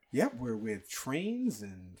Yep, we're with trains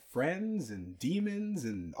and friends and demons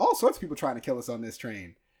and all sorts of people trying to kill us on this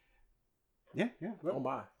train. Yeah. Oh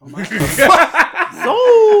my.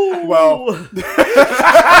 So well,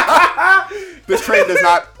 this train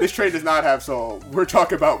does not have soul. We're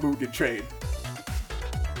talking about Mugen Train.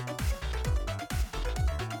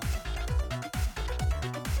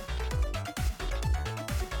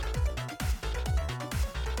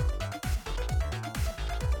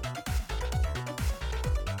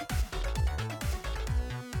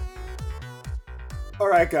 All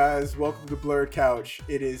right, guys, welcome to Blurred Couch.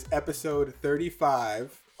 It is episode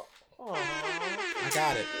 35. I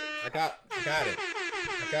got it.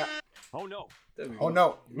 Oh no. Oh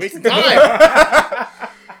no, Wasting time.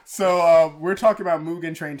 So we're talking about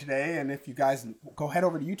Mugen Train today, and if you guys go head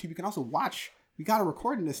over to YouTube, you can also watch. We got a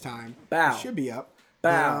recording this time. Bow. It should be up.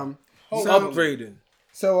 Bow. So Upgrading.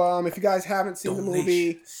 if you guys haven't seen the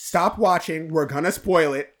movie, stop watching. We're gonna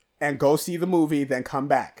spoil it, and go see the movie, then come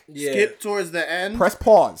back. Yeah. Skip towards the end. Press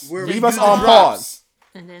pause. Where Leave we us do on the pause.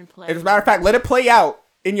 And then play. As a matter of fact, let it play out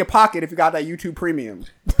in your pocket if you got that YouTube Premium.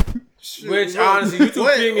 Which honestly,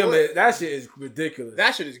 YouTube Premium, that shit is ridiculous.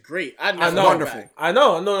 That shit is great. I know. Wonderful. I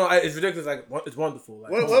know. No, it's ridiculous. Like, it's wonderful.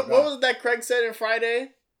 Like, What was it that Craig said in Friday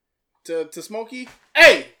to Smokey?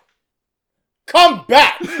 Hey, come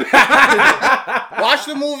back. Watch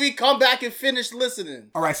the movie. Come back and finish listening.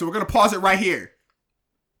 All right, so we're gonna pause it right here.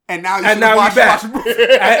 And now we back. watch the movie.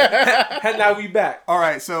 And now we back. All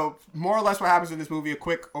right, so more or less what happens in this movie, a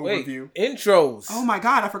quick overview. Intros. Oh my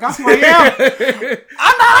god, I forgot who I am.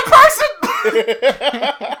 I'm not a person.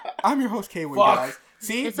 I'm your host, Kaywind, guys.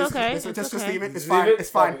 See? It's okay. Just okay. leave it. It's Just fine. leave it? It's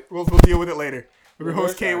fine. Okay. We'll deal with it later. I'm your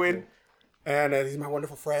host, Exactly. Kaywind. And these are my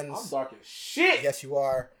wonderful friends. I'm dark as shit. Yes, you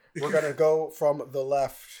are. We're going to go from the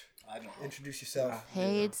left. I know. Introduce yourself.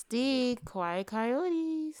 Hey, it's D. Quiet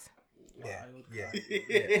Coyotes. Yeah.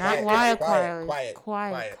 Not wild coyotes. Quiet.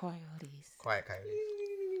 Quiet coyotes. Quiet,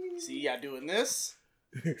 coyote. See, y'all doing this?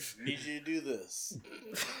 Need you to do this.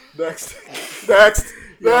 Next.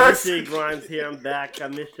 Shit Grimes here. I'm back. I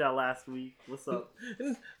missed y'all last week. What's up?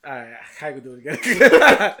 Alright, I can do it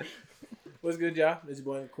again. What's good, y'all? This is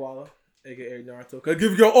your boy Koala, aka Naruto. Could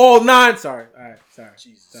give you all 9. Sorry. Alright, sorry.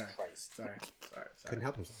 Jesus Sorry. Christ. Sorry. Couldn't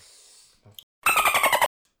help himself.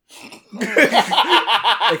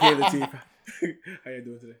 AKA the team. How you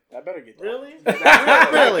doing today? I better get Really?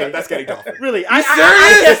 Really? That's getting dolphin. Really? You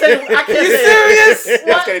serious? I can't You say serious?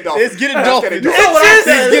 That's getting dolphin. It's getting dolphin.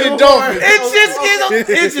 Getting dolphin. It's getting dolphin.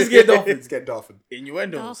 It's just getting dolphin. It's getting dolphin.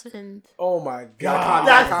 Innuendos. Dolphins. Oh my Gotta god. calm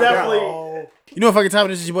That's down, calm down. definitely. You know what fucking time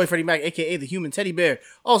it is? This is your boy FreddyMac, aka the Human Teddy Bear,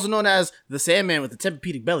 also known as the Sandman with the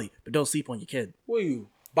Tempur-Pedic belly, but don't sleep on your kid. What are you?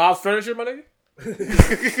 Bob's Furniture, my nigga?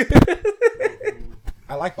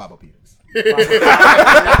 I like Bobo Peters.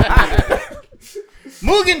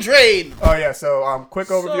 Mugen Train. Oh yeah, so quick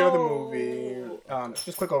overview of the movie.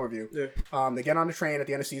 Just quick overview. Yeah. They get on the train at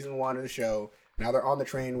the end of season 1 of the show. Now they're on the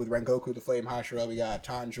train with Rengoku, the Flame Hashira. We got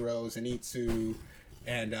Tanjiro, Zenitsu,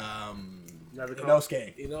 and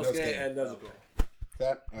Inosuke. Inosuke and Nezuko.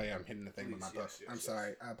 That? Oh yeah, I'm hitting the thing with my book. I'm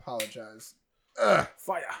sorry. I apologize.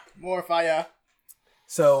 Fire. More fire.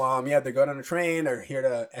 So they're going on the train. They're here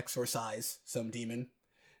to exorcise some demon,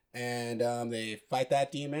 and they fight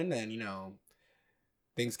that demon, and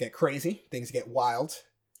things get crazy. Things get wild.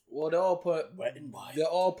 Well, they're all put Wet and wild. They're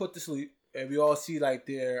all put to sleep, and we all see like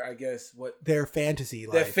their, I guess, what Their fantasy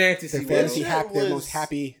life. their fantasy. Their fantasy world. their was- most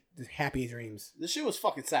happy dreams. This shit was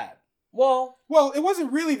fucking sad. Well, Well, it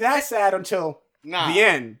wasn't really that sad until Nah. the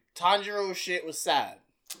end. Tanjiro shit was sad.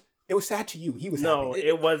 It was sad to you. He was No, happy.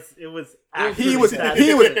 it was. He actually was sad.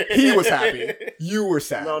 he was happy. You were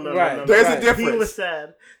sad. No, Right. no. There's a He difference. was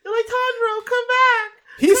sad. They're like, Tanjiro, come back.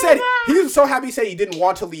 He said he was so happy. He said he didn't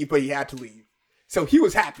want to leave, but he had to leave. So he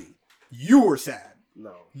was happy. You were sad.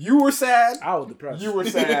 No. You were sad. I was depressed. You were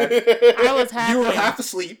sad. I was happy. You were half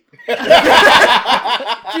asleep.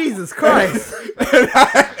 Jesus Christ.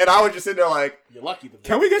 And I was just sitting there like, You're lucky.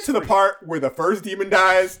 can we get to the part where the first demon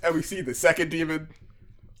dies and we see the second demon,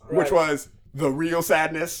 which was the real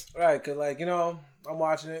sadness? Right, because, like, I'm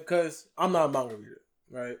watching it because I'm not a manga reader,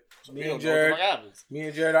 right? Me and Jared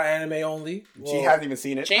are anime only. She hasn't even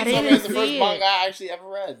seen it. I Chainsaw didn't Man is the see first it. manga I actually ever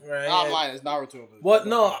read. Right, No, I'm yeah. lying. It's Naruto. What?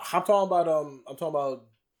 No, I'm talking about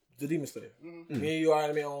the Demon Slayer. Mhm. Me and you are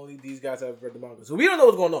anime only. These guys have read the manga, so we don't know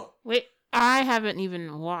what's going on. Wait, I haven't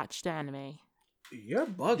even watched anime. You're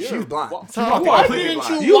bugging. She was blind. Why- She walked in why completely didn't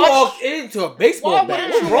blind. You watch- walked into a baseball Why bat.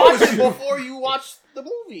 wouldn't What's you wrong watch with it you? before you watched the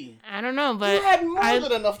movie? I don't know, You but had more I-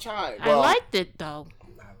 than enough time. I liked it though.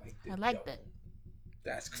 I liked it.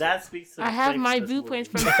 That's crazy. That speaks to the I have strength my of this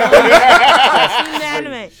viewpoints movie. from the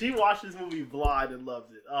anime. She watched this movie blind and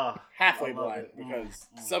loved it. Halfway I love blind it. because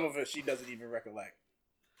some of it she doesn't even recollect.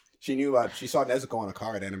 She knew. She saw Nezuko on a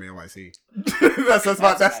car at Anime NYC.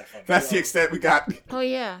 that's the extent we got. Oh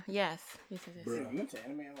yeah, yes. Bro, you went to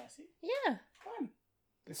Anime NYC? Yeah. Fun.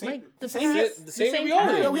 Like the same- past- the same we time.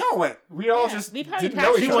 all Yeah, we all went. We all Yeah, just we probably didn't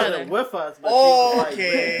know passed each She each other. other. wasn't with us. But she was like,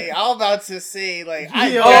 Okay, I'm about to say like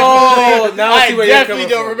Oh, now I see where you're definitely coming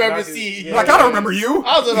don't from. remember Now I see- seeing. yeah. Like I don't remember you.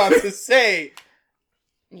 I was about to say,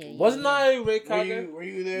 Yeah, Wasn't I Ray Kaga? were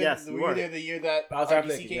you there? Yes, were you you were. there the year that I was RBC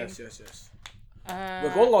thinking. came? Yes. Uh,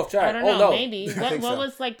 We're going off track. I don't Oh, know. no. Maybe. I What think so.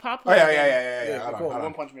 was like Oh popular? yeah. Yeah, Hold cool. on, hold One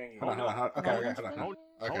on. Punch Man. Hold on. Okay.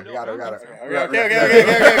 Okay, we got it.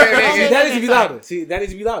 Okay. See, that needs to be louder. See, that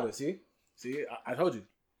needs to be louder. See, I told you.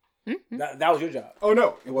 Hmm? That was your job. Oh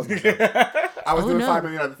no, it wasn't. I was Oh, doing no. 5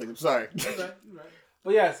 million other things. I'm sorry.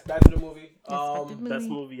 But yes, back to the movie. best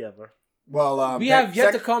movie ever. Well, We have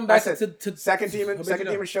yet to come back I said, to second demon. Second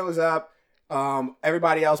demon shows up.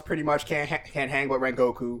 Everybody else pretty much can't hang with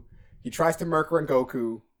Rengoku. He tries to murk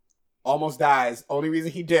Rengoku, almost dies. Only reason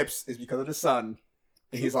he dips is because of the sun.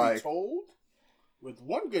 And he's like, told with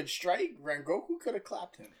one good strike, Rengoku could have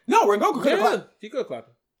clapped him. no, Rengoku could have. Yeah, he could have clapped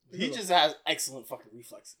him. He just has excellent fucking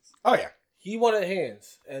reflexes. Oh yeah. He wanted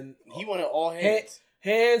hands and He wanted all hands.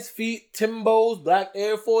 hands, feet, Timbos, Black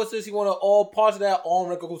Air Forces. He wanted all parts of that on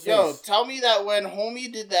Rengoku's face. Yo, tell me that when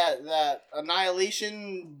Homie did that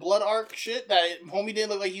annihilation blood arc shit, that Homie didn't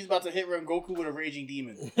look like he was about to hit Rengoku with a raging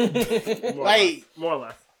demon. More or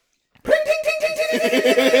less.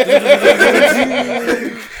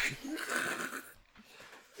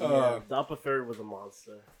 The upper third was a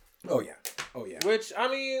monster. Oh yeah. Which I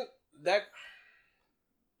mean, that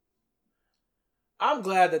I'm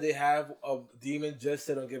glad that they have a demon just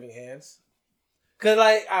set on giving hands. Cause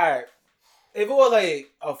like, alright, if it was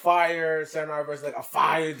like a fire samurai versus like a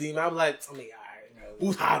fire demon, I'm like, I mean, alright,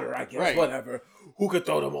 who's hotter? I guess Right. whatever. Who could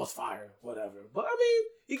throw the most fire? Whatever. But I mean,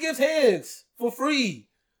 he gives hands for free.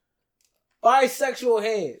 Bisexual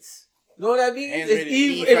hands. You know what I mean? Hands It's rated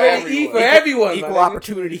E E for for everyone. everyone. Equal my nigga.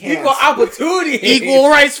 opportunity hands. Equal opportunity. Equal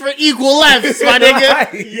rights for equal lefts, my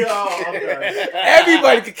nigga. Yo, I'm done.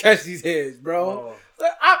 Everybody can catch these heads, bro. Oh.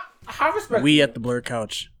 But I respect We at the Blurred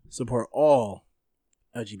Couch support all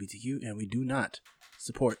LGBTQ, and we do not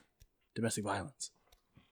support domestic violence.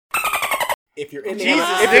 If you're in, Jesus,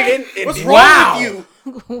 if you're in What's Wow. wrong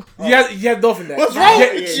with you? Yeah, dolphin that. What's wrong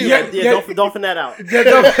Yeah, with you? Yeah, don't fin that out. yeah,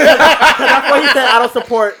 dolphin. That's why he said I don't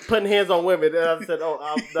support putting hands on women. And I said,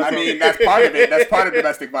 I mean, that's part of it. That's part of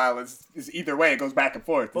domestic violence. Is either way, it goes back and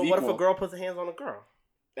forth. But It's what if equal. a girl puts her hands on a girl?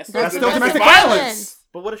 That's still domestic violence.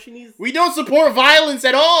 But what if she needs? We don't support violence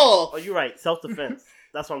at all. Oh, you're right. Self-defense.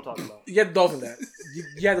 That's what I'm talking about. You had the dolphin that.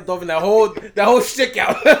 You had the dolphin that whole stick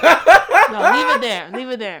out. No, leave it there. Leave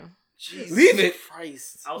it there. Jesus Leave it.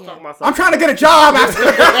 Christ. I was Yeah. talking about. I'm trying to get a job after.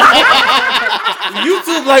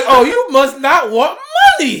 YouTube like, oh, you must not want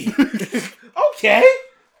money. Okay.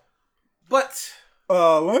 But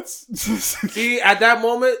Let's. see, at that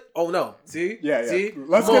moment, oh no. See? Yeah. See?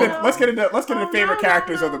 Let's Oh. get into favorite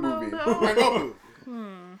characters of the movie. Rengoku.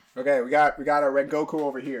 Okay, we got our Rengoku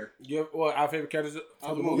over here. Our favorite characters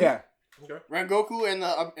of the movie? Yeah. Rengoku and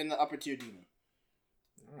the upper tier demon.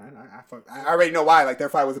 I already know why. Like their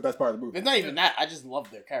fight was the best part of the movie. It's not even that. I just love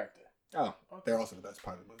their character. Oh, they're also the best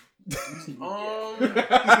part of the movie.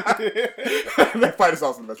 Can That fight is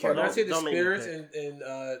also the best part. I Of the say movie. the Don't make me spirits in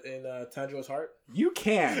Tanjiro's heart? You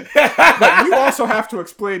can, but you also have to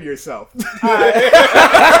explain yourself.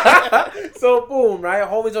 So boom, right?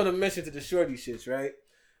 Homie's on a mission to destroy these shits, right?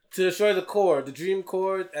 To destroy the core, the dream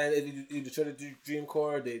core, and if you destroy the dream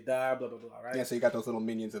core, they die, blah blah blah, right? Yeah, so you got those little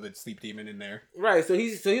minions of the sleep demon in there. Right. So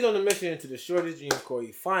he's on a mission to destroy the dream core.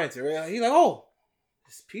 He finds it, right? He's like, oh,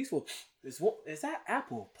 it's peaceful. Is that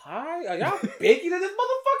apple pie? Are y'all baking in this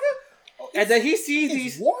motherfucker? And then he sees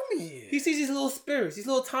these. warm in here. He sees these little spirits, these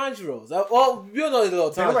little Tanjiros. Well, you know these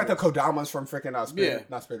little They look like the Tanjiros. Kodamas from freaking Spirit, Yeah.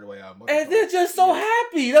 not Spirit Away. And they're just so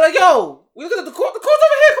happy. They're like, yo, we look at the core's over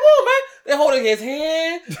here. Come on, man. They're holding his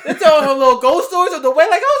hand. They're telling him little ghost stories of the way.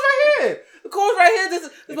 Like, oh, it's right here. The core's right here. This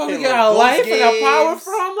is where we get our Ghost life and our power games.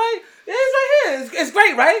 from. Like, yeah, it's right here. It's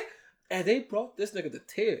great, right? And they brought this nigga to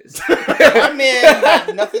tears. My man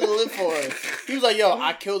had nothing to live for. He was like, yo,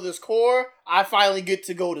 I killed this core. I finally get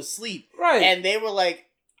to go to sleep. Right. And they were like,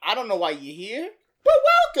 I don't know why you're here, but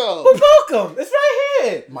welcome. But welcome. It's right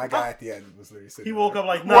here. My guy at the end was literally sitting He woke there. up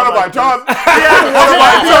like, What am I, like John?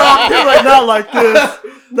 He was like, not like this,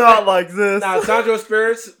 not like this. Nah, Tanjiro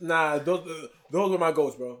spirits. Nah, those were my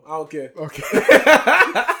ghosts, bro. I don't care. Okay.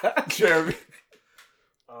 Jeremy.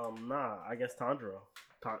 Nah, I guess Tanjiro.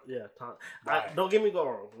 Right. Don't get me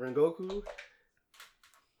wrong, Rengoku.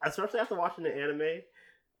 Especially after watching the anime,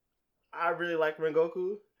 I really like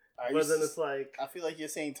Rengoku. But then it's like, I feel like you're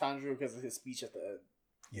saying Tanjiro because of his speech at the end.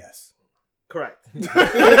 Yes. correct.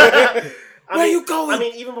 Where you going? I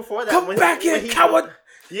mean, even before that, Come back here, coward!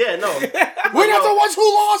 Yeah, no. We're not the ones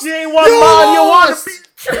who lost. You ain't one man, you want to be.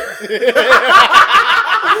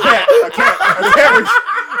 I can't.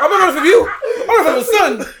 I'm running from you. I'm running from the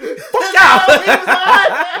sun. Fuck y'all.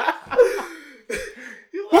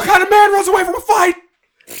 What kind of man runs away from a fight?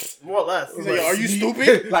 More or less. He's like, are you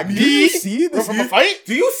stupid? Like, do you see this? From a fight?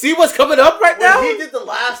 Do you see what's coming up right now? When he did the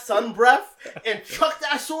last sun breath and chucked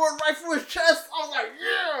that sword right through his chest, I was like,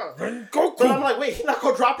 yeah. Goku. But I'm like, wait, he's not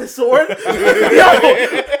gonna drop his sword? Yo,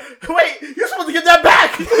 wait, you're supposed to get that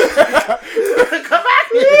back. Come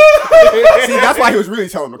back here. See, that's why he was really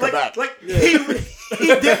telling him to come back. He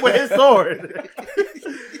did with his sword.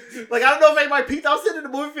 Like, I don't know if anybody peeked out sitting in the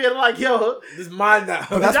movie theater like, yo. This is mine now.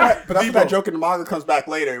 But that's why that joke in the manga comes back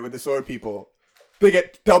later with the sword people. They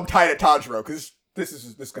get dumb tight at Tanjiro because this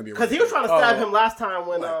is gonna be. Because he was trying to stab him last time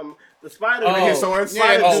when the spider. His sword.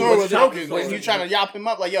 Yeah, the sword was shot- broken. When you trying to yop him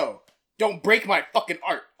up, like, yo, don't break my fucking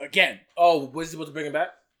art again. Oh, was he supposed to bring him back?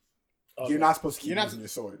 You're not supposed to keep You're not- using your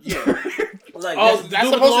sword. Yeah, Like, Oh, that's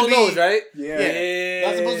dude with supposed long to be- nose, right? Yeah.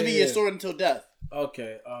 that's supposed to be your sword until death.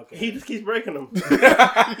 Okay. he just keeps breaking them.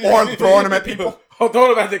 Or throwing them at people. Oh,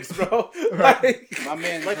 don't about niggas, bro. Like, My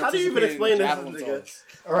man. Like, how do you even explain this to this? niggas?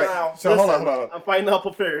 All right. Now, So hold listen, on. I'm fighting up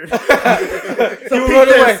a third. you run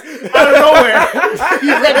away. Out of nowhere.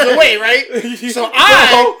 He runs away, right? So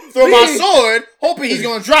I throw my sword, hoping he's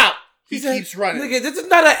gonna drop. He keeps running. Nigga, this is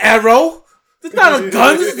not an arrow. This is not a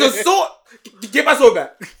gun. This is a sword. Get my sword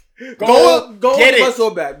back. Go get get my it.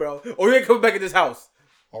 sword back, bro. Or you ain't coming back in this house.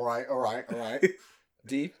 All right.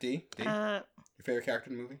 D. Your favorite character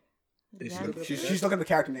in the movie? She's looking at the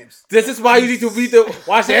character names. This is why you need to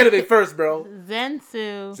watch the anime first, bro.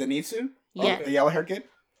 Zensu, Zenitsu? Yes. The yellow-haired kid?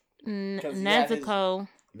 Nezuko,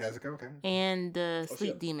 Nezuko, okay. and the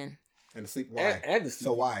sleep demon. And the sleep. Why? And the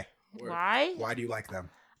So why? Why? Why do you like them?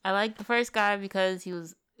 I like the first guy because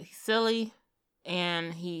he's silly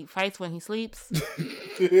and he fights when he sleeps.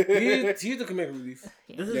 He's the comic relief.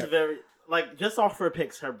 This is very, like, just off her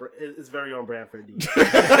picks, it's very on brand for D.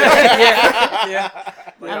 Yeah.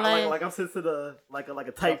 Like I'm sitting to the, like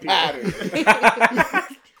a type pattern.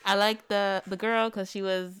 I like the girl because she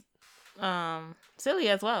was silly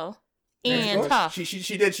as well and tough. She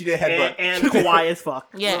did headbutt. and kawaii as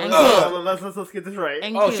fuck. Yeah, and Let's get this right.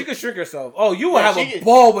 And Oh, cute. she can shrink herself. Oh, you will have she a can-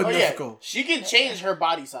 ball with yeah. Nezuko. She can change her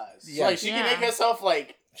body size. Yeah. Like, she can make herself,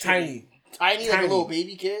 like, Tiny. like a little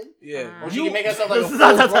baby kid. Yeah. Or she can make herself, like, a This is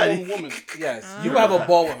not that full-grown tiny. woman. Yes. You will have a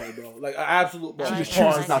ball with her, bro. Like an absolute ball. I She like just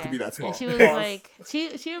her. chooses not to be that small. And she was like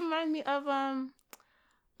she reminds me of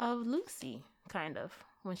Lucy kind of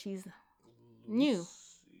when she's new.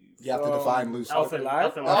 You have to define loose. Elfen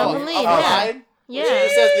Live? I believe, Outside, Yeah. She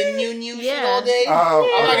says the new shit Yeah. all day.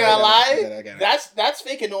 Oh, I'm not I gonna lie. get it. That's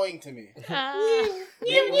fake annoying to me.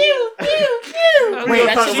 Okay. Wait,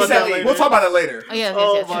 That's what she said. we'll talk about that later. Oh, yes,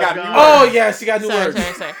 Oh yes, my yes. God. Oh yeah, she got new Sorry,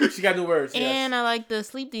 words. sorry. She got new words. Yes. And I like the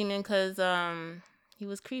sleep demon because he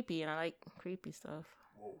was creepy and I like creepy stuff.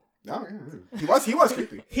 No, yeah. He was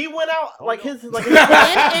creepy. He went out like his and he was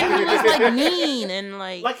like mean and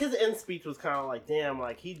like his end speech was kind of like, damn,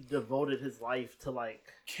 like he devoted his life to like.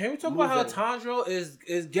 Can we talk about how Tanjiro is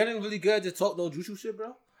getting really good to talk no jutsu shit,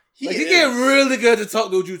 bro? He is. getting really good to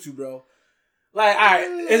talk no jutsu, bro. Like, all right,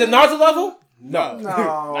 is it Naruto level? No,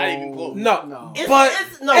 Not even close. no.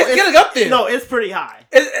 It's getting up there. No, it's pretty high.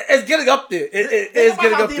 It's getting up there. It's Think about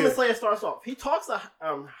getting how up Demon there. Slayer starts off. He talks to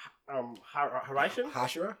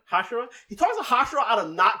Hashira. Hashira? He talks to Hashira out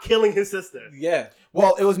of not killing his sister. Yeah,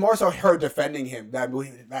 Well, it was more so her defending him that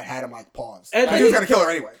had him like pause. And Like, he was gonna kill her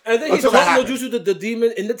anyway. and then he Until talked that no happened. jutsu the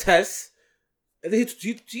demon in the test, and then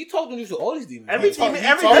he talked no jutsu all these demons. Every He talked- demon, he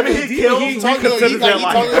every talked- demon he he kills, He he talked considers their he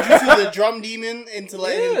life. to the drum demon into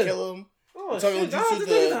letting Yeah. him kill him. Oh, talking shit, no nah, jutsu this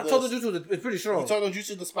the- nigga the- talk no jutsu. It's pretty He strong. talked no jutsu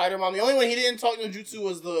to the spider mom. The only one he didn't talk no jutsu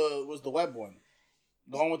was the web one.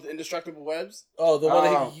 The one with the indestructible webs. Oh, the one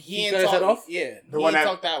that he ain't cut his head off. Yeah, The he one ain't that-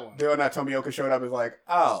 talked that one. The one that Tomioka showed up is like,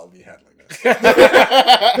 I'll be handling this.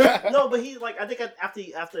 No, but he like I think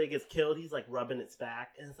after it gets killed, he's like rubbing its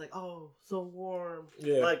back, and it's like, oh, so warm.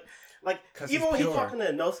 Yeah. Like 'Cause even he's when he's pure. talking to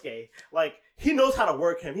Inosuke, like he knows how to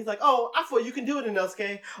work him. He's like, oh, I thought you can do it,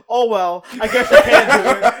 Inosuke. Oh well, I guess you can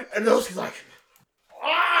do it. And Inosuke's like,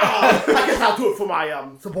 ah, I guess I'll do it for my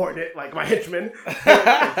subordinate, like my henchman.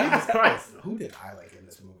 Jesus Christ. Who did I like in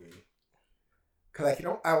this movie? Because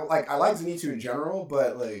I like Zenitsu in general,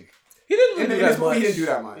 but like He didn't In do this that movie, much. he didn't do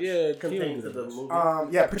that much. Yeah, Contained to the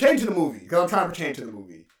movie. Yeah, pertaining to the movie, because I'm trying to pertain to the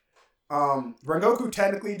movie. Rengoku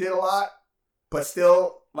technically did a lot, but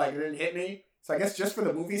still, like, it didn't hit me. So I guess just for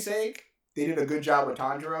the movie's sake, they did a good job with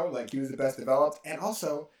Tanjiro. Like, he was the best developed. And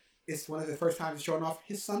also, it's one of the first times he's showing off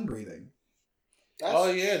his sun breathing.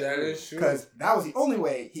 Oh yeah, that is true. Because that was the only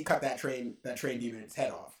way he cut that train demon's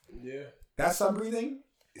head off. Yeah. That sun breathing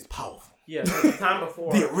is powerful. Yeah, the time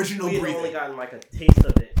before, The original we had breathing. only gotten like a taste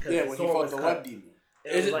of it. Yeah, when he fought the lead demon.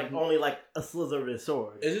 It was like only like a slither of his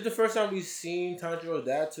sword. Is it the first time we've seen Tanjiro's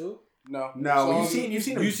dad too? No. No, you've seen him. You've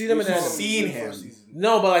seen him in You've the seen the him. first season.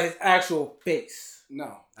 No, but like his actual face.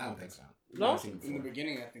 No. I don't think so. No? I've seen him In the before.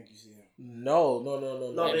 beginning, I think you see him. No. No,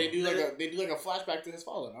 And they do like a flashback to his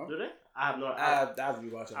father, no? Do they? I have no. I have to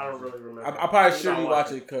rewatch it. I don't really remember. I probably should I'll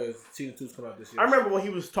rewatch it because season 2's coming out this year. I remember when he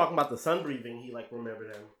was talking about the sun breathing. He like remembered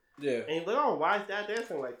him, Yeah. and he's like, "Oh, why is Dad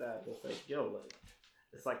dancing like that?" And it's like, "Yo, like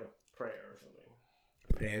it's like a prayer or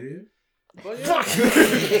something." Daddy? But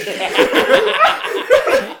yeah.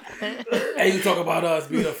 Hey, you talk about us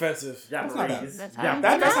being offensive. That's not bad. That's how you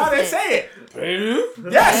That's how they pronounce say it. Hey.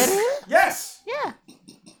 Yes. Yes. Yeah.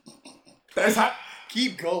 That's how.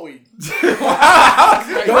 Keep going.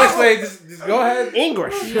 Go explain. Just go ahead.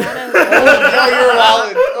 English. You gotta- No, you're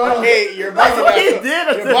valid. Okay, you're That's bugging what he out.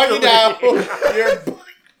 did. You're bugging out.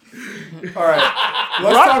 You're All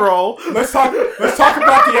right. Roll. Let's talk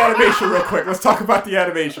about the animation real quick. Let's talk about the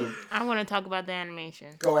animation. I want to talk about the animation.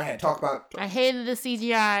 Go ahead. Talk about. I hated the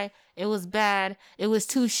CGI. It was bad. It was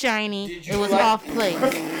too shiny. Did you It was like- off place.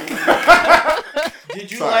 Did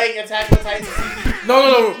you Sorry. like Attack on Titan season?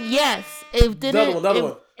 No. Yes, it didn't. Another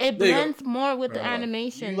one. It There you go. blends more with the Right.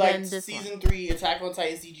 animation You than liked this season one. 3 Attack on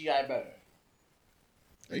Titan CGI better?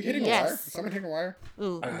 Are you hitting Yes. a wire? Is someone hitting a wire?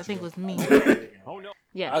 Ooh, I think it was me. Oh no.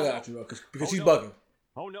 Yes. I got you, bro, because she's bugging.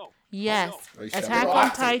 Oh no. Yes. Oh, you Attack said-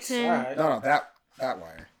 on Titan. Alright. No, that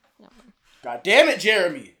wire. God damn it,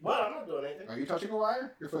 Jeremy. What? I'm not doing anything. Are you touching a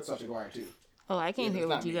wire? Your foot's touching a wire too. Oh, I can't Yeah, hear it's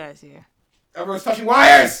what not you me. guys hear. Everyone's touching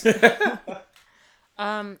wires.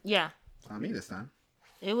 Yeah. Not me this time.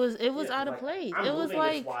 It was Yeah, out of like, place. I'm It was moving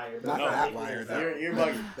like this wire, but Not No, that wire. You're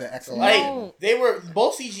bugging. The XLR. Like, No. they were,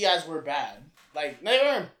 both CGIs were bad. Like, they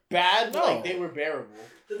weren't bad, but No. like, they were bearable.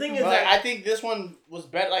 the thing is But that I think this one was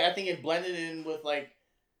better. Like, I think it blended in with, like,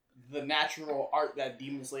 the natural art that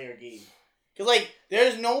Demon Slayer gave. Because, like,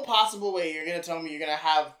 there's no possible way you're going to tell me you're going to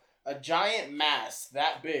have a giant mass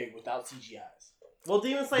that big without CGIs. well,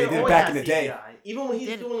 Demon Slayer They did it always back has in the day. CGI. Even when he's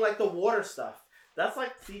Did it. doing like the water stuff, that's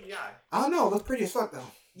like CGI. I don't know. It looks pretty as fuck though.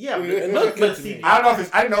 Yeah, but It looked good to CGI. me. I don't know if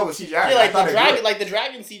it's. I didn't know it was CGI. Yeah, I like thought the it dragon, was. like the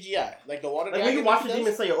dragon CGI, like the water Like dragon. when you watch the does.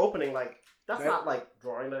 Demon Slayer opening, like that's not like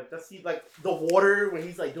drawing. Like that's like the water when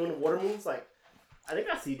he's like doing the water moves. Like I think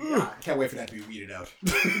that's CGI. Can't wait for that to be weeded out.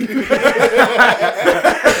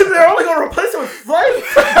 They're only gonna replace it with flames.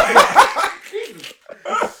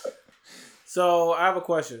 So I have a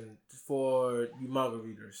question for you manga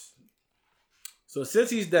readers. So since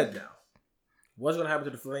he's dead now, what's gonna happen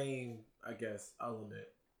to the flame? I guess element.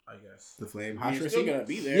 I guess. The flame. He's still gonna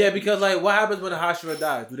be there. Yeah, because like, what happens when the Hashira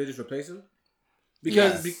dies? Do they just replace him?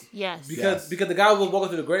 Because Yes. yes. Yes. because the guy was walking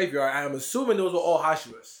through the graveyard. I'm assuming those were all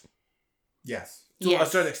Hashiras Yes. to a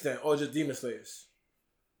Yes. certain extent, or just demon slayers.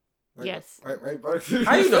 Yes. Right, buddy.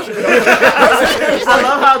 How you know? I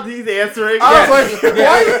love how Dee's answering. I was like,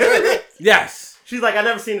 why? Yes. She's like, I've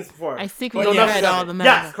never seen this before. I secretly yes, read all the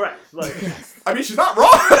manga. Yes, correct. Like, I mean, she's not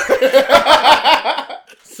wrong.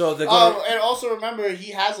 So they're gonna. And also remember,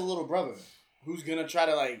 he has a little brother who's gonna try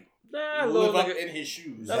to like Nah, live little up nigga- in his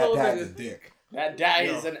shoes. That that little dad's a nigga- dick. That dad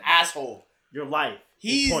is an asshole. your life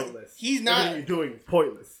He's is pointless. He's not. Everything you're doing is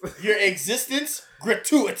pointless. Your existence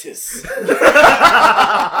gratuitous.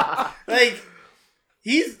 Like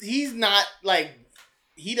he's not like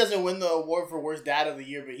he doesn't win the award for worst dad of the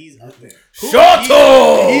year, but he's up there.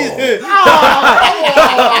 Shoto! He's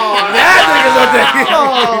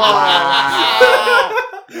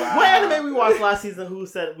What anime we watched last season? Who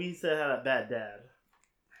said we said had a bad dad?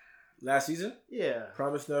 Last season, Yeah.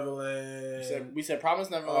 Promise Neverland. we said Promise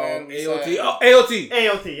Neverland. we AOT. said- Oh, AOT.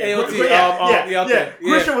 AOT. Yeah. AOT, Yeah. okay.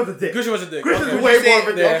 Grisha was a dick. Grisha was a dick. Grisha's Okay. way you more said-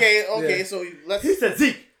 of a dick. okay, Yeah. so let's. He said,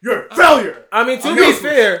 Zeke, you're a failure. I mean, to I'm be good.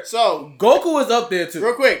 fair, So Goku is up there too.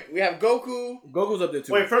 real quick, we have Goku. Goku's up there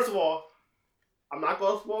too. Wait, first of all, I'm not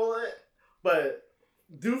gonna spoil it, but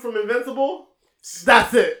dude from Invincible,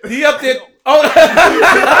 that's it. He up there. Oh,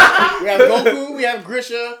 We have Goku. We have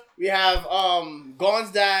Grisha. We have Gon's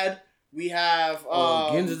dad. We have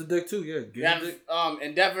Gins is a dick too. Yeah, we Gins have is a dick.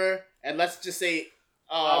 Endeavor, and let's just say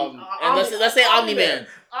and Omni- let's say Omni Man.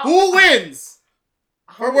 Omni-Man. Who wins?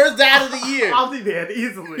 For worst dad of the year. Omni-Man,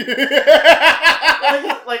 easily.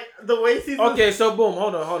 like, the way season... Okay, so boom,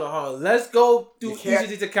 hold on. Let's go through each of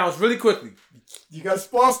these accounts really quickly. You gotta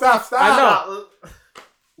spoil stuff. Stop. I know.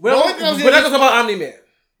 We're not gonna talk about Omni-Man.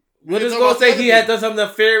 We're just gonna say he had done some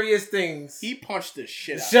nefarious things. He punched the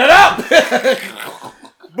shit out. Shut up!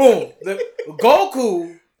 Boom.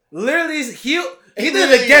 Goku literally he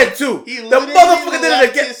did it again too. He the motherfucker did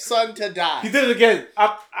it again. His son to die. He did it again.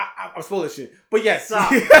 I'm spoiling shit. But yes. Stop.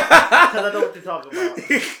 Because I know what you're talking about.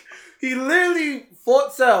 He literally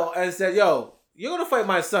fought Cell and said, "Yo, you're gonna fight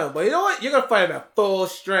my son, but you know what? You're gonna fight him at full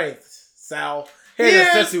strength, Cell. Here's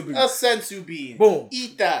a sensu bean. A sensu bean. Boom.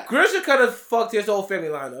 Eat that." Grisha kind of fucked his whole family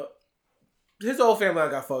line up. His whole family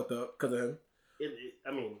line got fucked up because of him.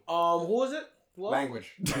 Who was it? What?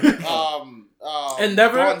 Language.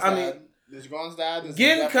 Endeavor. There's Gon's dad.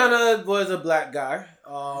 Gin kind of was a black guy.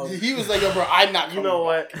 He was like, "Yo, bro, I'm not." You know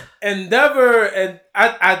what? Endeavor, and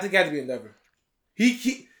I think it had to be Endeavor.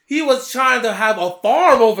 He was trying to have a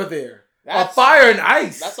farm over there, a fire and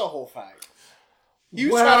ice. That's a whole fact. He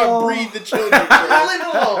was trying to breed the children.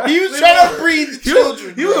 Bro. He was trying to breed the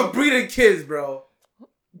children. He was breeding kids, bro.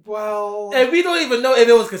 Well, and we don't even know if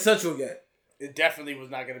it was consensual yet. It definitely was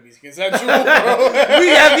not going to be consensual, bro. We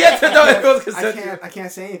have yet to know if it was consensual. I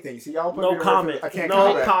can't say anything. See, y'all put no comment. I can't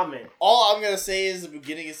comment. All I'm going to say is the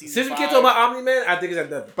beginning of season 5. Since we can't talk about Omni-Man, I think it's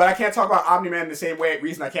Endeavor. But I can't talk about Omni-Man the same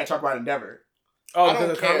reason I can't talk about Endeavor. Oh, I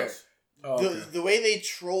don't care. Okay. The way they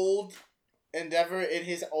trolled Endeavor in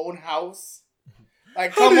his own house.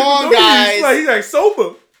 Like, come on, guys. He's like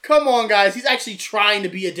sober. Come on, guys. He's actually trying to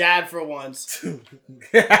be a dad for once.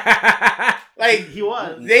 Like, he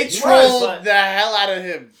was. They trolled the hell out of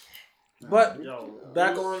him. But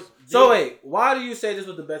back on. So wait, why do you say this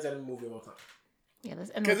was the best anime movie of all time? Yeah,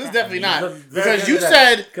 because it's definitely not. Because you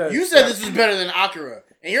said this was better than Akira,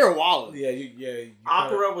 and you're a wallet. Yeah.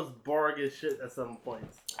 Akira was boring as shit at some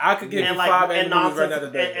points. I could give you 5 anime movies right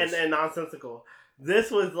now. And nonsensical. This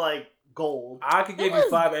was like gold. I could give you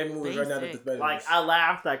 5 anime movies right now. That's better. Like I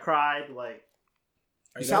laughed, I cried. Like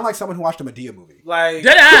you sound like someone who watched a Medea movie. Like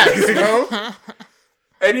dead ass, bro.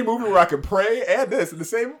 Any movie where I can pray and this in the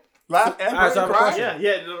same laugh and cry.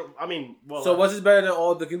 Yeah. I mean, so was this better than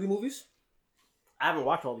all the Ghibli movies? I haven't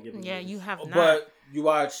watched all the Ghibli movies. Yeah, you have not. But you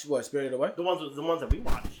watched what? Spirited Away? The ones that we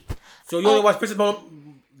watched. So you only watched Princess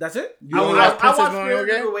Mononoke? That's it? I watched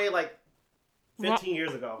Spirited Away like 15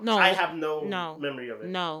 years ago. No, I have no memory of it.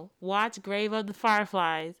 No, watch Grave of the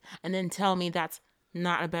Fireflies and then tell me that's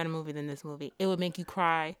not a better movie than this movie. It would make you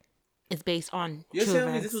cry. It's based on You're true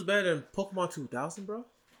telling me events. this was better than Pokemon 2000, bro?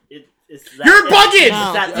 You're bugging!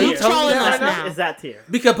 No, you trolling us now. It's that tier.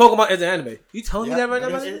 Because Pokemon is an anime. You telling me that right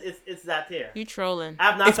now? It's that tier. You trolling.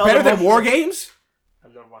 It's better than War Games?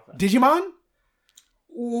 I've never watched that. Digimon?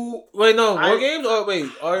 Ooh, wait, no, War Games or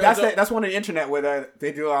wait? That's one on the internet where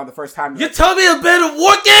they do it on the first time. You're telling me it's better than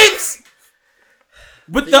War Games?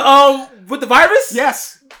 With the virus?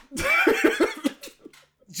 Yes.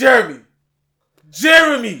 Jeremy.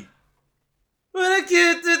 Jeremy,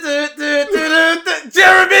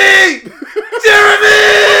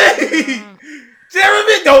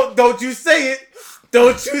 don't you say it.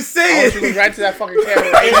 Don't you say it. Look right to that fucking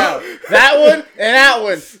camera right now. That one and that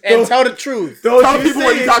one. And tell the truth. Don't tell you people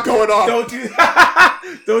what you got going on.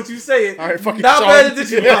 Don't you say it. All right, fucking not better than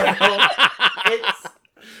Digimon. It's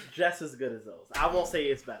just as good as those. I won't say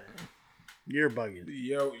it's better. You're bugging.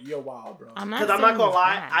 You're wild, bro. Because I'm not gonna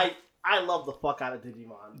lie, I love the fuck out of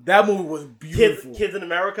Digimon. That movie was beautiful. Kids in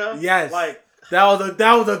America. Yes. Like that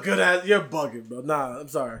was a good ass. You're bugging, bro. Nah, I'm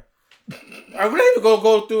sorry. I'm not even gonna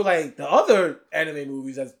go through like the other anime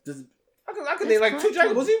movies. I could name like 2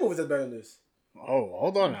 Dragon Ball Z movies that's better than this. Oh,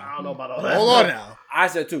 hold on now. I don't know about all that. Hold on now. I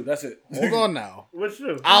said 2. That's it. Hold on now. Which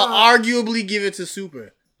 2? I'll arguably give it to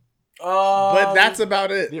Super. But that's about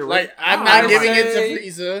it. Like I'm not giving it to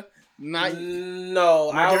Frieza.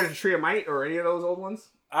 No. Not giving it to Tree of Might or any of those old ones.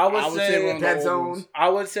 I would say Dead Zone. I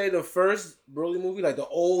would say the first Broly movie, like the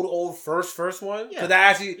old first one, because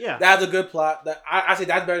that has a good plot. That I say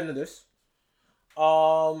that's better than this.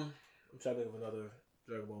 I'm trying to think of another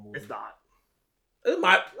Dragon Ball movie. It's not. It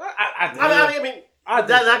might. I mean,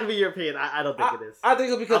 that could be your opinion. I don't think it is. I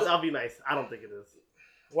think it's because I'll be nice. I don't think it is.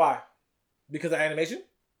 Why? Because of animation?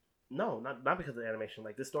 No, not because of the animation.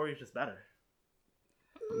 Like this story is just better.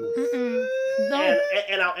 No.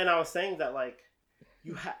 And I was saying that like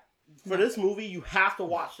for this movie you have to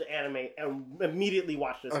watch the anime and immediately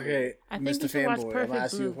watch this. Okay, Mr. Fanboy, I'll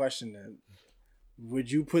ask you a question then. Would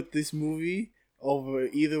you put this movie over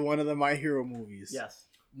either one of the My Hero movies? Yes.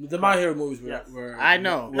 The My Hero movies were. Yes. were I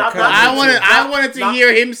know. I I wanted to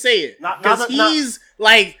hear him say it because he's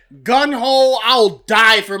like gun ho. I'll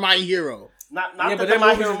die for my hero. Not that the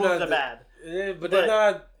My Hero movies are bad. Yeah, but they're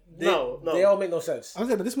not. They all make no sense. I was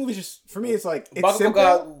saying, but this movie's just for me. It's like it's Bakugo simple,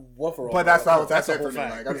 got one for all. but that's it a for me.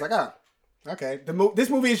 fact. Like I was like, okay. This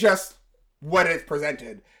movie is just what it's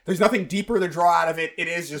presented. There's nothing deeper to draw out of it. It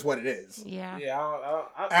is just what it is. Yeah. Yeah.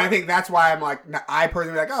 And I think that's why I'm like, I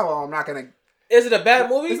personally like, oh, well, I'm not gonna. Is it a bad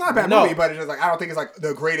movie? It's not a bad movie, but it's just like I don't think it's like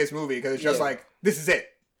the greatest movie because it's just like this is it.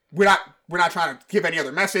 We're not trying to give any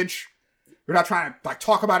other message. We're not trying to like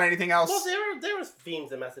talk about anything else. Well, there was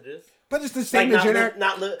themes and messages. But it's the same generic.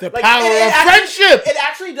 The power of friendship. It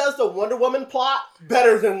actually does the Wonder Woman plot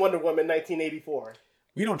better than Wonder Woman 1984.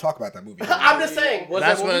 We don't talk about that movie. I'm just saying.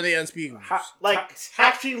 That's one of the unspeakables. Like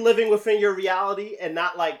actually living within your reality and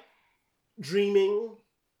not like dreaming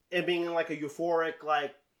and being in like a euphoric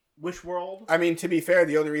like wish world. I mean, to be fair,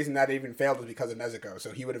 the only reason that even failed was because of Nezuko.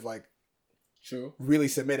 So he would have like really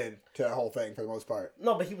submitted to the whole thing for the most part.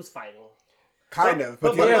 No, but he was fighting. Kind of,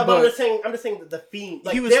 but I'm just saying that the theme.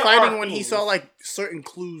 Like, he was fighting when he saw like certain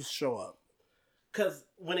clues show up. Because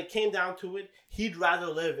when it came down to it, he'd rather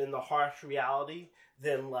live in the harsh reality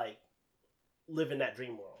than like live in that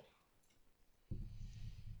dream world.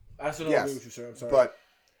 I still don't agree with you, sir. I'm sorry, but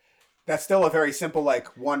that's still a very simple like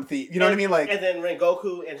one theme. You know what I mean? Like, and then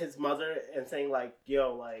Rengoku and his mother and saying like,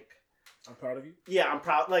 "Yo, like, I'm proud of you." Yeah, I'm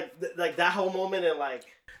proud. Like that whole moment and like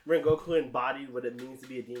Rengoku embodied what it means to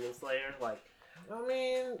be a demon slayer. Like.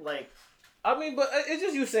 I mean, but it's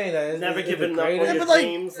just you saying that. Never giving up on your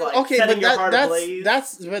dreams. Like, okay, setting but your heart ablaze.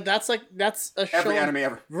 that's a show. Every anime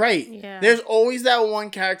ever. Right. Yeah. There's always that one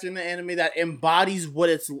character in the anime that embodies what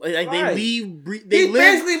it's like. Right. They leave. They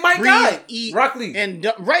basically Mike Guy. Eat, Rock Lee. and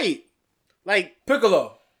right. Like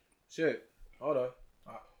Piccolo. Shit. Hold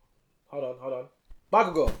on.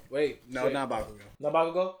 Bakugo. Wait. No, not Bakugo. Not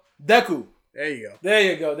Bakugo. Deku. There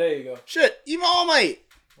you go. Shit. Even All Might.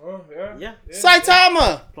 Oh, yeah.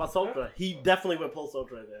 Saitama. Plus Ultra. He definitely went plus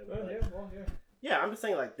Ultra then. Yeah, I'm just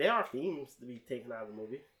saying, like, there are themes to be taken out of the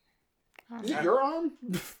movie. Is it your arm?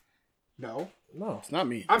 No, it's not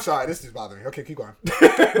me. I'm sorry. This is bothering me. Okay, keep going.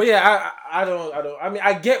 But yeah, I don't. I mean,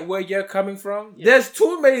 I get where you're coming from. Yeah. There's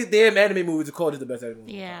too many damn anime movies to call this the best anime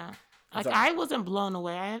movie. Yeah. Like, I wasn't blown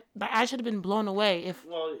away. I should have been blown away if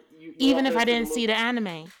you even if I didn't see the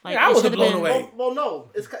anime. Like, I wasn't blown away. Well,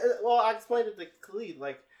 no. I explained it to Khalid.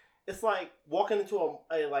 Like, it's like walking into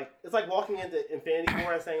it's like walking into Infinity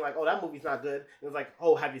War and saying like, oh, that movie's not good. And it's like,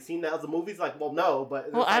 oh, have you seen the other movies? Like, well, no,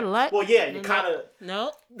 but well, yeah, you kind of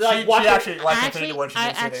no. Like, she actually liked Infinity War. I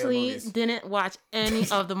actually didn't watch any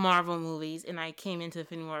of the Marvel movies, and I came into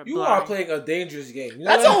Infinity War. You are playing a dangerous game. You know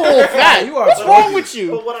That's a whole fact. You are. What's wrong with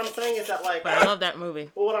you? But what I'm saying is that like, but I love that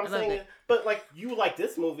movie. But what I'm saying is, but like, you like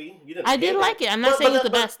this movie. You didn't. I did like it. I'm not saying it's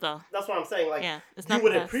the best though. That's what I'm saying. Like, yeah, it's you not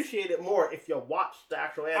would the best. appreciate it more if you watched the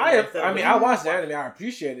actual anime. I watched the anime. I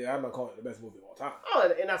appreciate it. I'm not calling it the best movie of all time.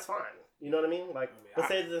 Oh, and that's fine. You know what I mean? Like,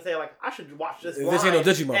 say like, I should watch this. This ain't no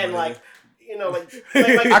Digimon. And like, you know, like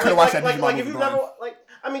I could watch that Digimon movie. Like, if you've never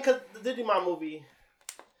I mean, because the Digimon movie.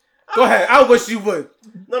 Go ahead. I wish you would.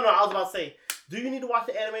 No. I was about to say, do you need to watch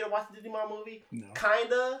the anime to watch the Digimon movie? No.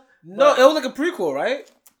 Kinda. No, it was like a prequel, right?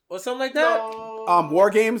 Or something like that. No. War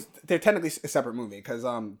Games. They're technically a separate movie because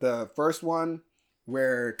the first one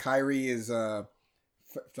where Kairi is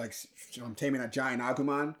taming a giant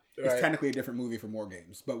Agumon. It's technically a different movie from War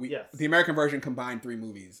Games, but the American version combined 3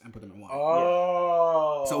 movies and put them in one.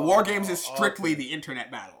 Oh, so War Games is strictly the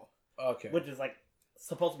internet battle. Okay, which is like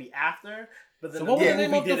supposed to be after, but then what was the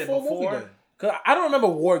name of the full movie then? Because I don't remember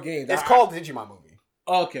War Games. It's called the Digimon movie.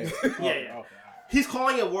 Okay, yeah. Okay. He's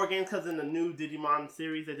calling it War Games because in the new Digimon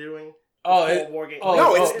series they're doing. War Games.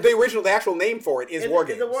 It's the original. The actual name for it is War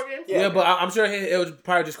Games. Is it War Games? Yeah, but I'm sure it was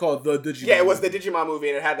probably just called the Digimon. Yeah, it was the Digimon movie,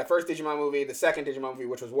 and it had the first Digimon movie, the second Digimon movie,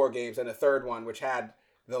 which was War Games, and the third one, which had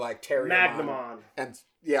the like Magnamon and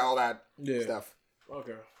all that stuff.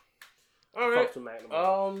 Okay. All right.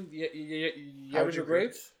 What was your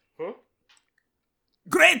grades?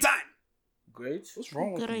 Great time. Grades? What's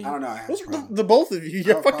wrong with you? I don't know. What's the both of you?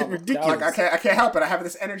 You're fucking ridiculous. I can't help it. I have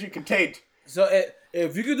this energy contained. So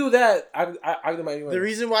if you could do that, I might even. The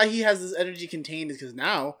reason why he has this energy contained is because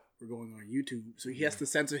now we're going on YouTube, so he has to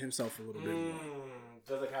censor himself a little bit more.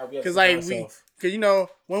 Because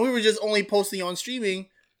when we were just only posting on streaming,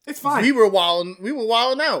 it's fine. We were wilding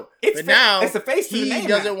out. But now it's the face he the name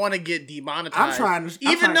doesn't now. want to get demonetized. I'm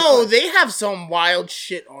even though they have some wild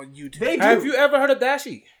shit on YouTube. Have you ever heard of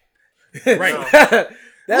Dashi? Right.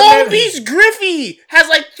 Long Beach Griffey has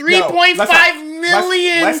like 3.5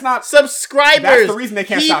 million let's not, subscribers. That's the reason they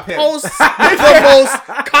can't stop him. He posts the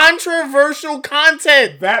most controversial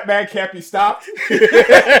content. Batman can't be stopped.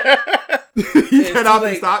 He cannot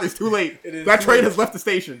be stopped. It's too late. That train has left the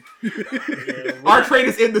station. Our train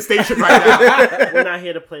is in the station right now. We're not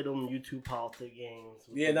here to play them YouTube politics games.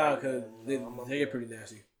 Yeah, because they get pretty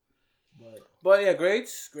nasty. But yeah,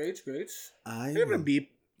 grades. I give it a B.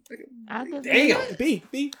 I'll give Damn. it B.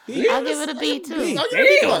 I'll give it a B too. I'll give it a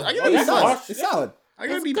B plus. I'll give it a B It's plus. solid. It's solid. I'll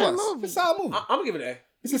give it a It's B a good plus. movie. It's a solid movie. I'm gonna give it an A.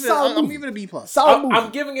 It's a solid I'm movie. giving it a B plus. Solid movie.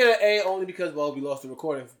 I'm giving it an A only because we lost the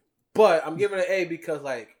recording. But I'm giving it an A because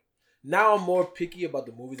now I'm more picky about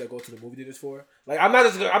the movies I go to the movie theaters for. I'm not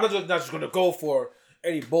just gonna go for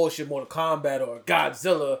any bullshit Mortal Kombat or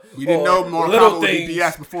Godzilla. We didn't know Mortal Kombat would be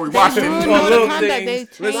BS before we watched it. Little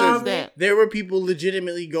things. Listen, that. there were people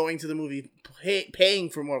legitimately going to the movie paying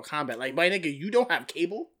for Mortal Kombat. Like, my nigga, you don't have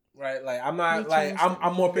cable? Right? I'm not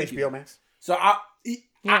I'm more picky. HBO Max. So I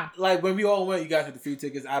when we all went, you guys had the free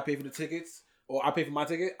tickets. I paid for the tickets, or I paid for my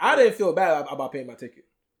ticket. I didn't feel bad about paying my ticket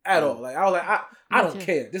at all. I was I don't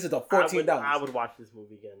care. This is the $14. I would watch this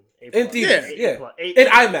movie again. In theaters, yeah. In In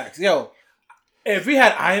IMAX, yo. If we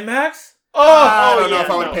had IMAX, I don't know if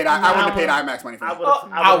I would have paid. I wouldn't have paid IMAX money for that.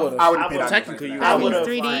 I would have. I wouldn't have paid IMAX. Technically, money you for that. I would have.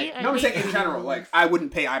 3D. No, I'm saying in general. I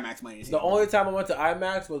wouldn't pay IMAX money. The only time I went to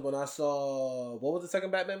IMAX was when I saw what was the second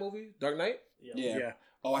Batman movie? Dark Knight. Yeah.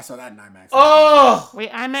 Oh, I saw that in IMAX. Oh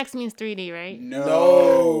Wait, IMAX means 3D, right?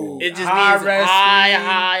 No. It just High means res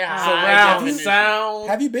high surround definition. sound.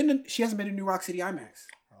 Have you been to? She hasn't been to New Rock City IMAX.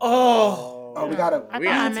 Oh, We gotta. I We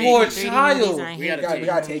thought gotta IMAX take was you. 3D Child. movies and I We hate gotta We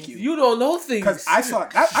gotta take you. you don't know things. Because I saw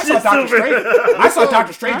Doctor Strange. I saw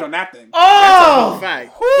Doctor Strange on that thing. Oh,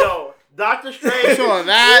 Fact. Yo, Doctor We Strange. saw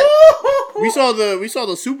that. We saw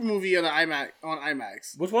the super movie on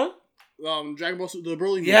IMAX. Which one? Dragon Ball Super, the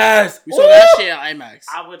Broly movie. Yes, We saw that shit on IMAX.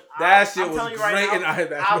 That shit I'm was telling you great right in now,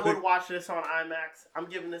 IMAX. I would watch this on IMAX. I'm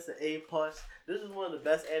giving this an A+. This is one of the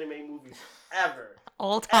best anime movies ever.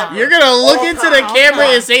 all time. You're gonna look All into time, the all camera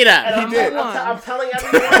time. and say that. And I'm telling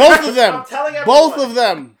everyone. Both of them. I'm telling everyone. Both of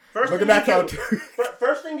them. First Look thing at that you count. do-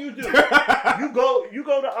 First thing you do, you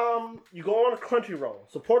go on a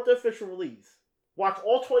Crunchyroll, support the official release, watch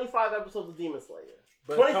all 25 episodes of Demon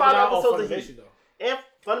Slayer, 25 episodes of Heat, and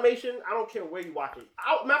Funimation. I don't care where you watch it.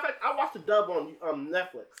 Matter of fact, I watched the dub on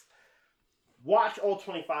Netflix. Watch all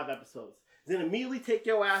 25 episodes, then immediately take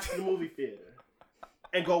your ass to the movie theater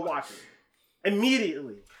and go watch it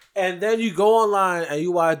immediately. And then you go online and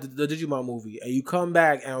you watch the Digimon movie, and you come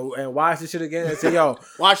back and watch this shit again and say, "Yo,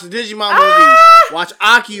 Watch the Digimon movie. Watch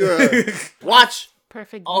Akira. Watch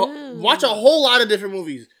Perfect Blue. watch a whole lot of different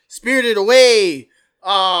movies. Spirited Away.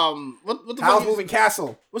 What the Howl's fuck? Moving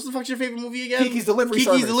Castle. What's the fuck's your favorite movie again? Kiki's Delivery Kiki's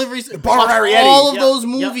Service. Delivery The Bar Watch Arietti. all of Yep, those yep,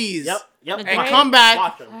 movies. Yep. And And come back,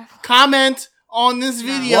 Watch them. comment on this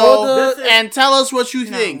video, Well, and tell us what you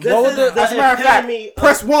think. This What is was the As a matter of fact, epitome of-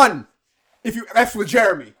 press 1 if you. That's with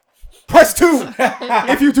Jeremy. Press 2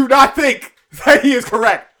 if you do not think that he is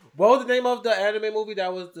correct. what was the name of the anime movie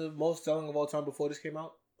that was the most selling of all time before this came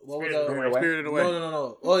out? What was Spirited Away.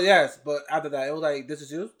 No. Oh yes, but after that, it was like This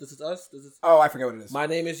Is You, This Is Us, This Is Oh, I forget what it is. My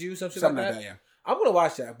Name Is You, something Something like like that. that, yeah. I'm gonna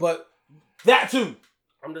watch that, but that too.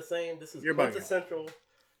 I'm just saying, this is You're bugging. quintessential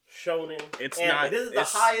shonen. It's anime. not- This is the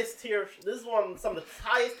highest tier. This is some of the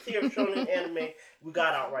highest tier shonen anime we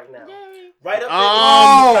got out right now. Right up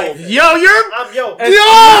there. Yo, you're I'm yo.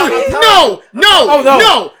 no,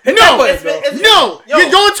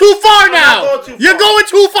 you're going too far now. going too You're far. going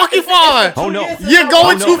too fucking far. Oh no. You're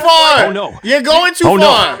going too far. Oh, no. You're going too Oh, no.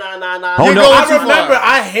 far. Nah. Oh, You're no. going I too remember far.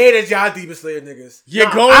 I hated y'all Demon Slayer niggas. You're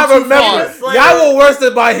Nah, going I too remember far. y'all were worse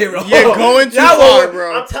than My Hero. You're going too Y'all far, were-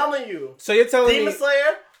 bro. I'm telling you. So you're telling Demon me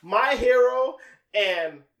Slayer, My Hero,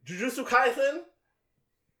 and Jujutsu Kaisen.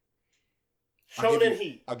 Shonen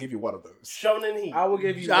Heat. I'll give you one of those. Shonen Heat. I will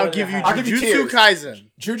give you. I'll one give you and a half. I'll give you Jujutsu tears. Kaisen.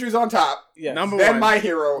 Juju's on top. Yes. Number Then one. My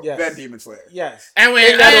Hero. Yes. Then Demon Slayer. Yes. And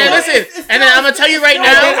when In that order. listen, and then I'm gonna tell you right And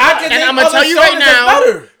now, then I can and name I'm gonna other tell you right shows that's now,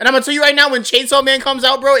 better. and I'm gonna tell you right now, when Chainsaw Man comes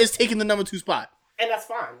out, bro, it's taking the number 2 spot. And that's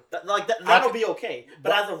fine. That'll be okay.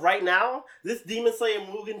 But as of right now, this Demon Slayer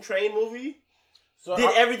Mugen Train movie So did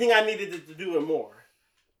everything I needed it to do and more.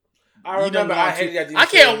 I remember I hated that Demon I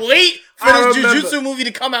can't Slayer. wait for I this remember. Jujutsu movie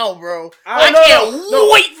to come out, bro. I I know. can't No.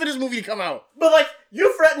 wait for this movie to come out. But like,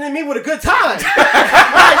 you threatening me with a good time.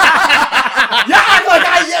 act like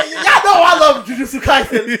y'all know I love Jujutsu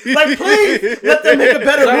Kaisen. Like, please let them make a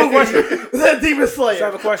better movie than Demon Slayer. So I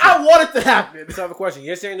have a question. I want it to happen. So I have a question.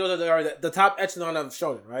 You're saying those are the top echelon of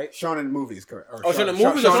shonen, right? Shonen movies, correct? Shonen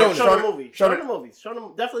movies or shonen? Shonen movies.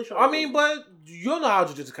 Definitely shonen. I mean, but you don't know how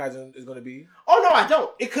Jujutsu Kaisen is going to be. Oh no, I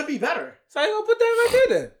don't. It could be better. So how you gonna put that right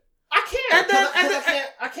there then? I can't. And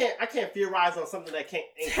I can't theorize on something that can't.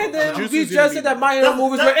 And then we just said that My Hero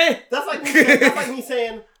movies were That's like me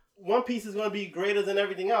saying One Piece is going to be greater than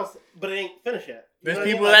everything else, but it ain't finished yet. There's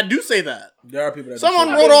people that do say that. There are people that Someone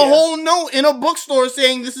do say wrote that. a whole note in a bookstore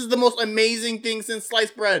saying this is the most amazing thing since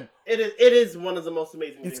sliced bread. It is one of the most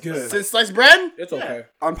amazing things. It's good. Since sliced bread? It's okay.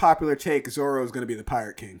 Unpopular take: Zoro is going to be the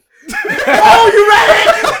Pirate King. Oh, you ready?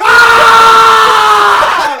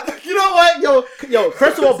 You know what? Yo,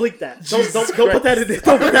 first of all, bleep that. Don't put that in there.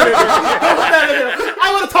 Don't put that in there.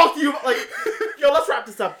 I want to talk to you. Like, yo, let's wrap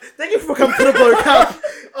this up. Thank you for coming to the Blur Couch.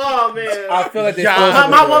 Oh, man. I feel like they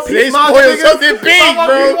my One They Piece spoiled something big,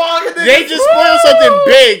 bro. They just spoiled something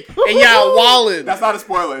big, and y'all wallin'. That's not a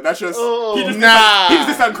spoiler. That's just he just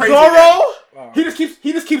did something crazy. Zoro? Wow. He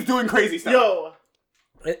just keeps doing crazy stuff. Yo.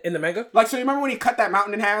 In the manga? Like, so you remember when he cut that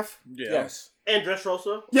mountain in half? Yeah. Yes. And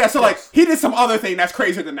Dressrosa? Yeah, so like he did some other thing that's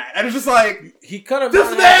crazier than that, and it's just like he cut a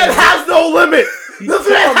this man has no limit. This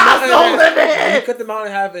man has no limit. He cut the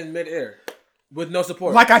mountain in half in midair with no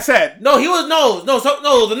support. Like I said, no, he was no.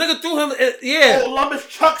 The nigga threw him. Yeah, Columbus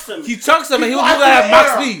chucks him. He chucks him, and he was able to have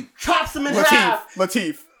max speed. Chops him in half.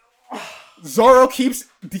 Latif. Zoro keeps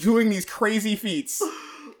doing these crazy feats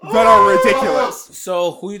that are ridiculous.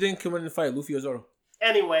 So who you think can win the fight, Luffy or Zoro?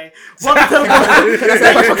 Anyway, welcome to the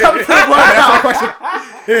Thanks for coming to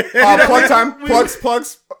the Plug time. Plugs. Do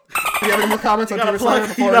you have any more comments on Demon Slayer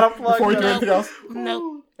before we do anything else?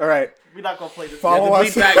 Nope. All right. We're not gonna play this. Follow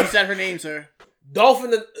us. You said her name, sir. Dolphin.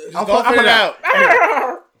 Dolphin it out.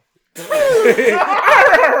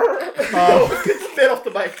 Stay off the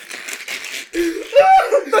mic.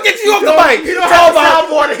 Look at you off the mic. He don't have a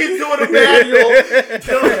soundboard. He's doing a manual.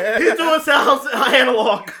 He's doing sounds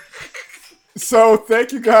analog. So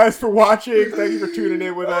thank you guys for watching. Thank you for tuning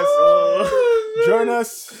in with us. Join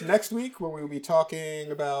us next week when we will be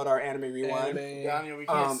talking about our anime rewind. Daniel, we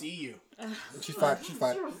can't see you. She's fine.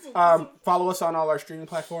 Follow us on all our streaming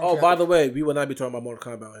platforms. Oh, by the way, we will not be talking about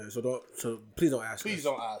Mortal Kombat here, so please don't ask. Please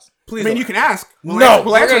don't ask. I mean, you can ask. We'll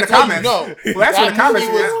answer in the comments. We'll answer in the comments.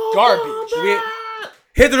 Was garbage.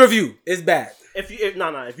 Hit the review. It's bad. If you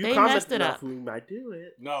comment enough, we might do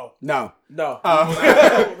it. No, we might.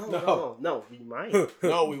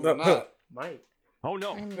 No, we will not. Might. Oh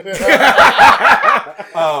no.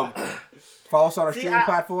 Follow us on our streaming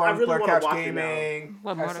platform. really Blur wanna Couch watch it Gaming.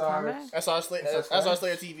 What, Mortal Kombat? SR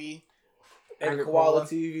Slayer TV. And Koala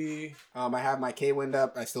TV. I have my Kaywind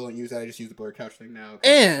up. I still don't use that. I just use the Blur Couch thing now.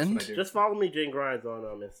 And just follow me, Jane Grimes, on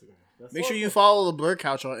Instagram. Make sure you follow the Blur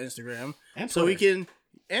Couch on Instagram so we can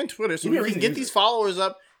Twitter so we can get these followers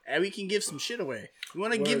up and we can give some shit away. We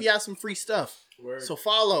want to give y'all some free stuff. So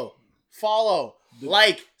follow,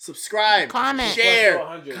 like, subscribe, comment, share,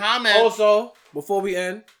 comment. Also, before we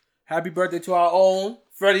end, happy birthday to our own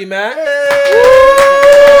FreddyMac.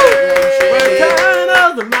 Return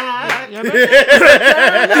of the Mac.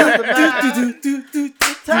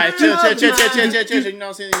 Alright, chill. You know what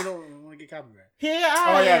I'm saying? You don't want to get copyright. You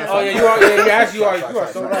are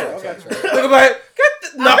so right. Okay. Look about it.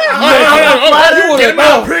 I'm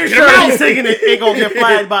pretty sure he's singing it ain't gonna get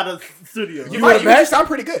flagged by the studio. You sound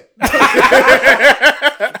pretty good.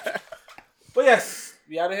 But yes,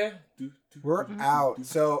 we out of here. We're out.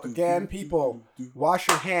 So again, people, wash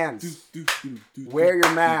your hands, wear your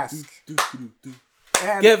mask,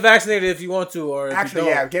 and get vaccinated if you want to, or if actually,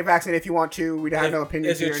 you don't. get vaccinated if you want to. We don't have no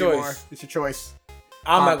opinions It's your here anymore. choice. It's your choice.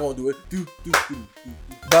 I'm not gonna do it.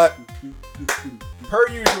 But per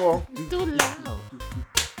usual, Too loud.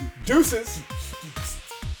 deuces.